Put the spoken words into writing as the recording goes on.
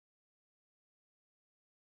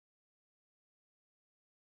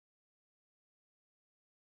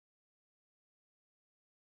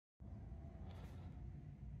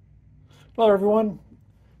Hello everyone.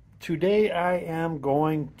 Today I am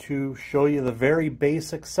going to show you the very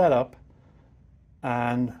basic setup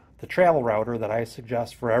on the travel router that I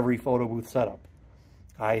suggest for every photo booth setup.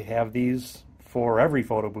 I have these for every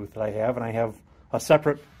photo booth that I have, and I have a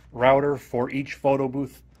separate router for each photo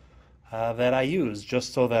booth that I use,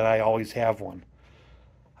 just so that I always have one.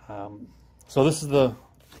 So this is the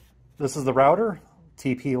router,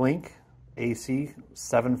 TP-LINK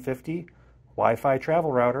AC750 Wi-Fi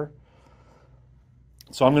Travel Router.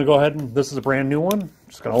 So I'm going to go ahead and, this is a brand new one. I'm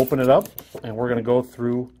just going to open it up and we're going to go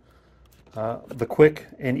through the quick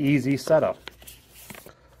and easy setup.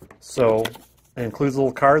 So it includes a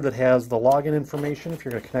little card that has the login information if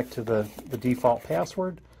you're going to connect to the default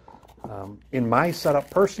password. In my setup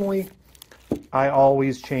personally, I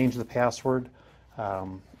always change the password.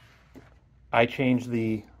 I change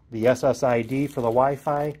the SSID for the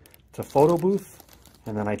Wi-Fi to photo booth,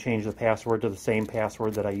 and then I change the password to the same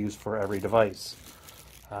password that I use for every device.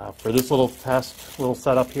 For this little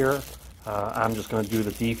setup here, I'm just going to do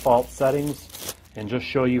the default settings and just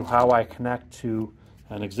show you how I connect to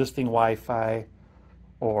an existing Wi-Fi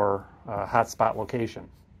or hotspot location.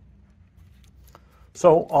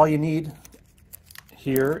 So all you need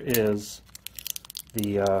here is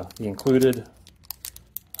the included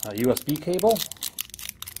USB cable,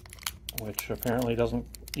 which apparently doesn't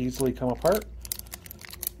easily come apart,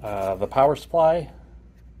 the power supply,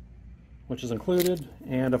 which is included,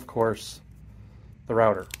 and of course the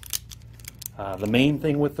router. The main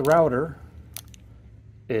thing with the router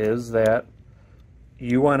is that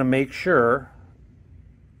you want to make sure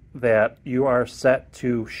that you are set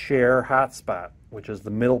to share hotspot, which is the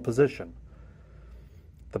middle position.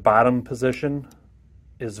 The bottom position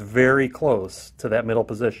is very close to that middle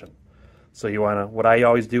position. So you want to, what I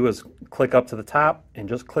always do is click up to the top and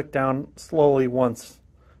just click down slowly once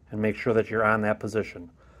and make sure that you're on that position.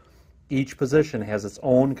 Each position has its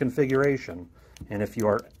own configuration, and if you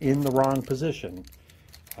are in the wrong position,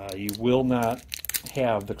 you will not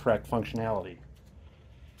have the correct functionality.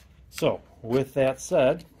 So, with that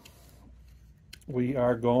said, we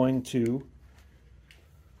are going to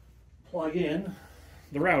plug in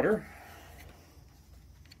the router,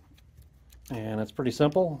 and it's pretty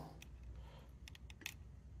simple.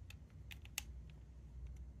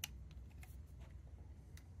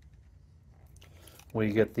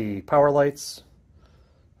 We get the power lights.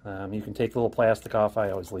 You can take the little plastic off.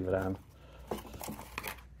 I always leave it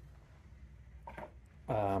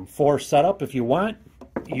on. For setup, if you want,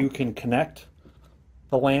 you can connect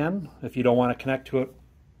the LAN if you don't want to connect to it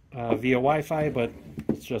via Wi-Fi, but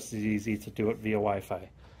it's just as easy to do it via Wi-Fi.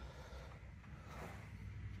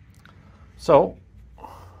 So,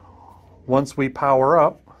 once we power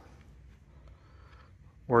up,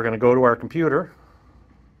 we're going to go to our computer.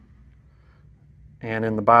 And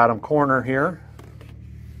in the bottom corner here,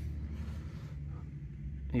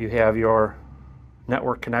 you have your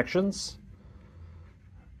network connections.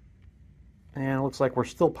 And it looks like we're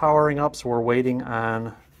still powering up, so we're waiting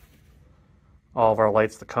on all of our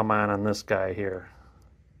lights to come on this guy here.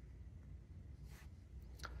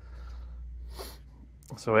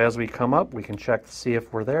 So as we come up, we can check to see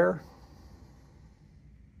if we're there.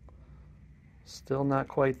 Still not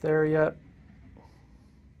quite there yet.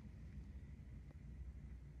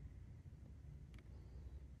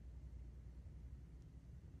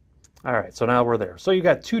 All right, so now we're there. So you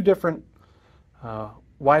got two different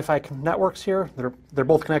Wi-Fi networks here. They're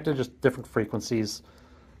both connected, just different frequencies.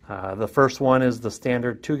 The first one is the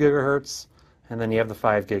standard 2 gigahertz, and then you have the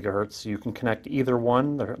 5 gigahertz. You can connect to either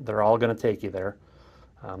one. They're all going to take you there.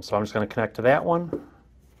 So I'm just going to connect to that one.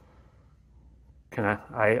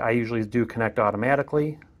 I usually do connect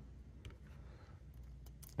automatically.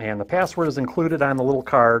 And the password is included on the little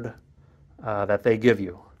card that they give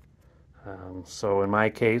you. So in my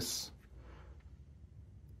case,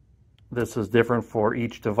 this is different for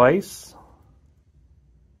each device.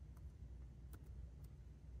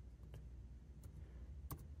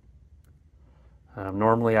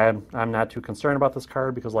 Normally I'm not too concerned about this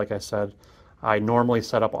card because, like I said, I normally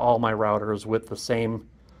set up all my routers with the same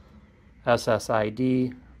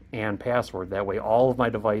SSID and password. That way all of my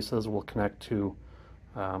devices will connect to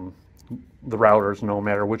the routers no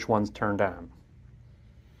matter which one's turned on.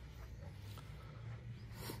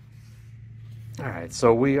 All right,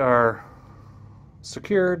 so we are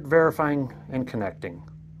secured, verifying, and connecting.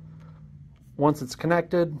 Once it's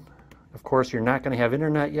connected, of course, you're not going to have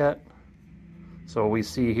internet yet. So we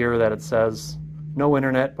see here that it says no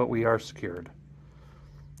internet, but we are secured.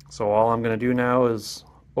 So all I'm going to do now is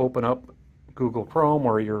open up Google Chrome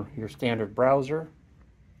or your standard browser.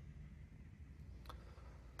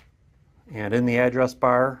 And in the address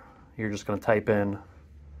bar, you're just going to type in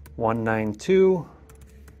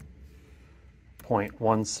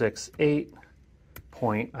 192.168.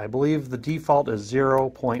 I believe the default is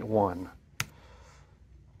 0.1.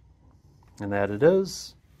 And that it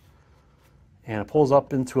is. And it pulls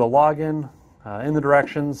up into a login. In the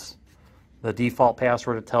directions, the default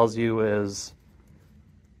password it tells you is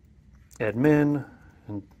admin,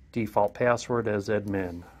 and default password is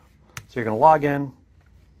admin. So you're going to log in.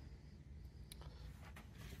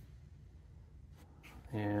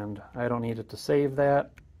 And I don't need it to save that.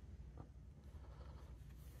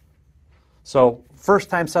 So first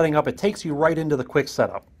time setting up, it takes you right into the quick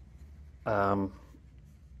setup. I'm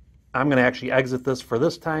going to actually exit this for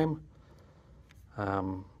this time.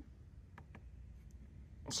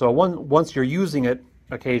 So once you're using it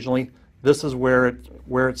occasionally, this is where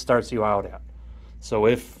it starts you out at. So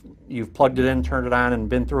if you've plugged it in, turned it on, and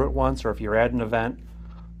been through it once, or if you're at an event,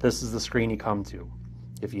 this is the screen you come to.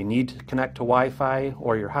 If you need to connect to Wi-Fi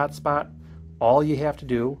or your hotspot, all you have to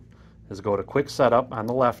do is go to Quick Setup on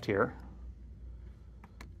the left here,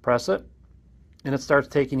 press it, and it starts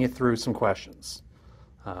taking you through some questions.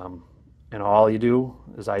 And all you do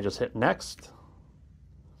is I just hit Next,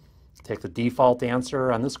 take the default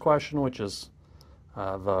answer on this question, which is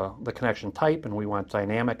the connection type, and we want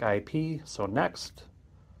dynamic IP, so Next.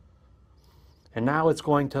 And now it's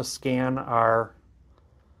going to scan our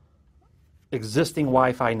existing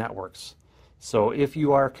Wi-Fi networks. So if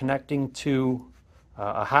you are connecting to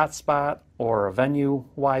a hotspot or a venue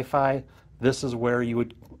Wi-Fi, this is where you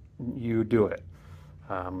do it.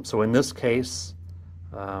 So in this case,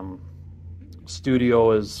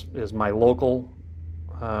 Studio is my local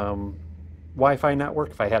Wi-Fi network.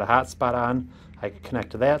 If I had a hotspot on, I could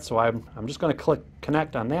connect to that. So I'm just going to click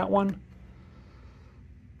Connect on that one.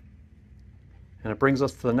 And it brings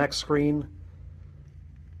us to the next screen.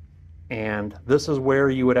 And this is where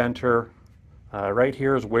you would enter, right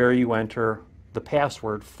here is where you enter the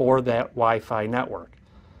password for that Wi-Fi network.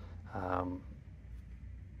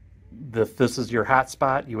 If this is your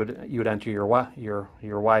hotspot, you would enter your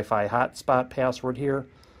Wi-Fi hotspot password here.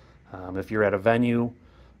 If you're at a venue,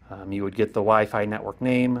 you would get the Wi-Fi network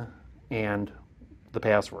name and the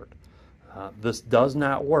password. This does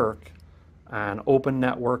not work on open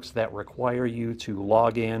networks that require you to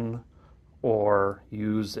log in or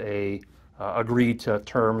use agree to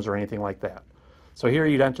terms or anything like that. So here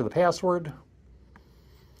you'd enter the password.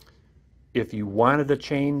 If you wanted to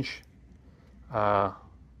change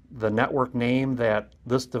the network name that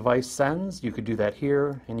this device sends, you could do that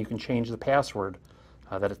here, and you can change the password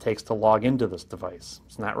that it takes to log into this device.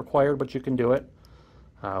 It's not required, but you can do it.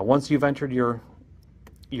 Once you've entered your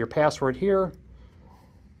password here,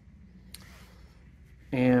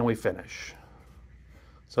 and we finish.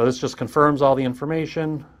 So this just confirms all the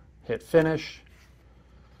information. Hit Finish.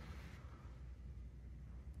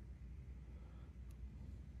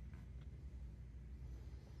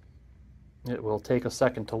 It will take a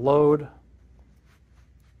second to load.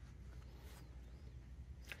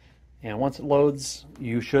 And once it loads,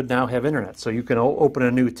 you should now have internet. So you can open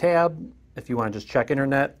a new tab if you want to just check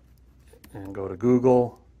internet and go to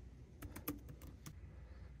Google.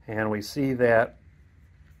 And we see that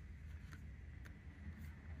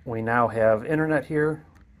we now have internet here.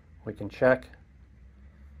 We can check.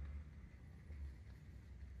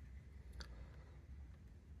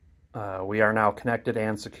 We are now connected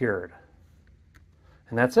and secured.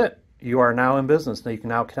 And that's it. You are now in business. Now you can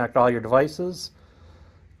now connect all your devices.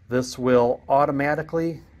 This will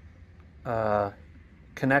automatically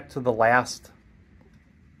connect to the last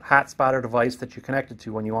hotspot or device that you connected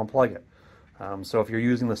to when you unplug it. So if you're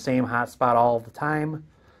using the same hotspot all the time,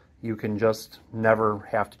 you can just never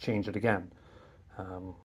have to change it again.